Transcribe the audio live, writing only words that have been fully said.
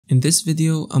In this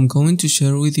video, I'm going to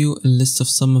share with you a list of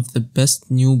some of the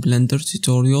best new Blender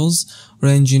tutorials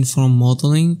ranging from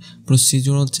modeling,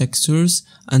 procedural textures,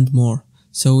 and more.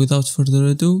 So without further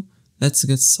ado, let's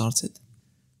get started.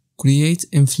 Create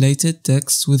inflated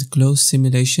text with close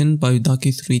simulation by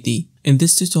Ducky 3D. In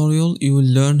this tutorial, you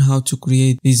will learn how to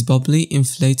create these bubbly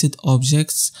inflated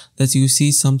objects that you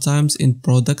see sometimes in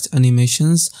product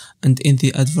animations and in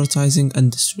the advertising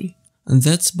industry. And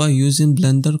that's by using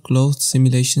Blender Clothed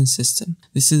Simulation System.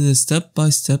 This is a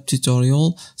step-by-step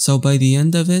tutorial, so by the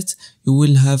end of it, you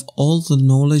will have all the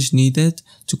knowledge needed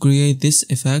to create this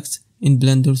effect in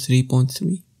Blender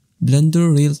 3.3.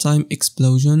 Blender Real-Time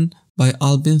Explosion by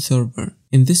Albin Thurber.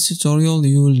 In this tutorial,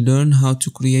 you will learn how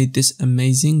to create this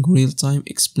amazing real-time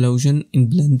explosion in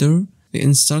Blender. The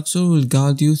instructor will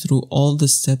guide you through all the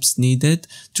steps needed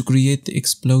to create the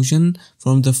explosion,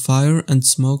 from the fire and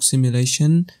smoke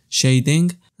simulation,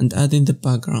 shading, and adding the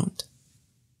background.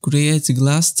 Create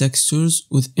glass textures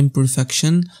with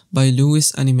imperfection by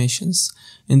Lewis Animations.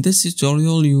 In this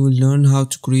tutorial, you will learn how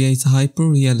to create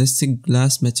hyper-realistic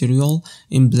glass material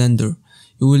in Blender.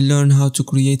 You will learn how to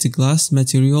create a glass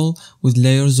material with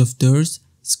layers of dirt,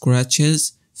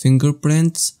 scratches,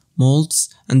 fingerprints, molds,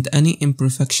 and any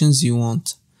imperfections you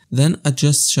want. Then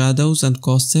adjust shadows and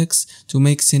caustics to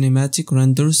make cinematic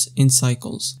renders in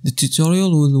cycles. The tutorial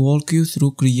will walk you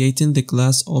through creating the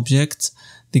glass object,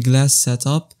 the glass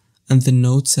setup, and the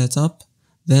node setup,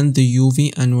 then the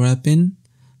UV unwrapping.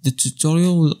 The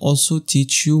tutorial will also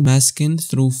teach you masking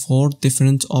through 4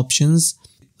 different options: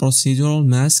 procedural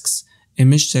masks,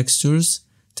 image textures,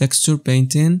 texture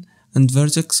painting, and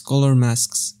vertex color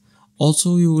masks.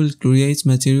 Also, you will create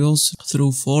materials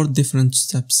through 4 different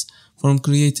steps, from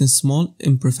creating small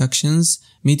imperfections,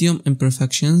 medium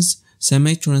imperfections,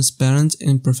 semi-transparent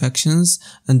imperfections,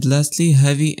 and lastly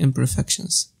heavy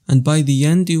imperfections. And by the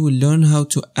end, you will learn how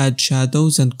to add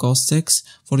shadows and caustics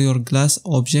for your glass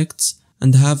objects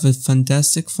and have a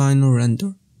fantastic final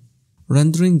render.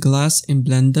 Rendering glass in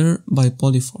Blender by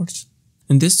Polyforge.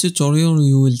 In this tutorial,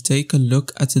 you will take a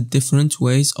look at the different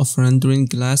ways of rendering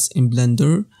glass in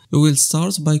Blender. You will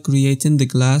start by creating the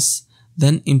glass,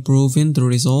 then improving the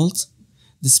result,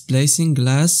 displacing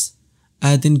glass,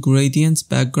 adding gradient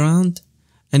background,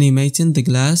 animating the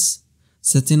glass,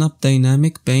 setting up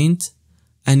dynamic paint,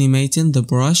 animating the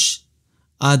brush,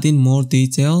 adding more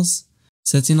details,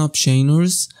 setting up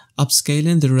shiners,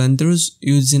 upscaling the renders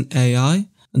using AI,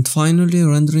 and finally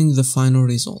rendering the final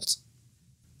result.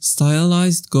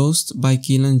 Stylized Ghost by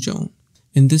Keelan Jon.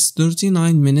 In this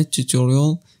 39-minute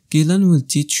tutorial, Keelan will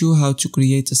teach you how to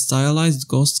create a stylized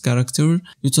ghost character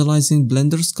utilizing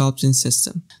Blender sculpting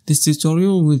system. This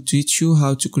tutorial will teach you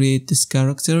how to create this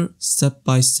character step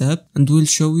by step and will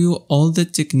show you all the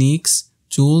techniques,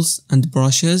 tools, and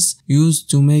brushes used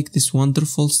to make this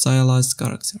wonderful stylized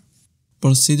character.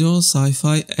 Procedural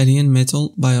Sci-Fi Alien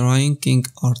Metal by Ryan King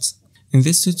Art. In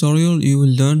this tutorial, you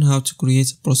will learn how to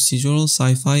create a procedural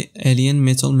sci-fi alien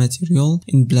metal material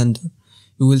in Blender.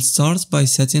 You will start by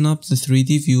setting up the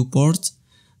 3D viewport,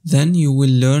 then you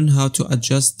will learn how to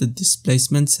adjust the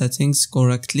displacement settings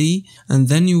correctly, and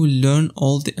then you will learn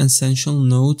all the essential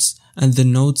nodes and the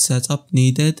node setup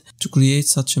needed to create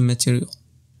such a material.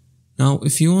 Now,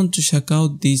 if you want to check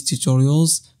out these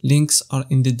tutorials, links are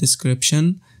in the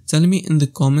description. Tell me in the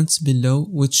comments below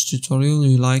which tutorial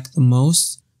you like the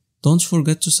most. Don't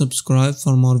forget to subscribe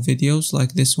for more videos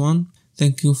like this one.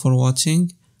 Thank you for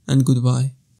watching and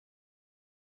goodbye.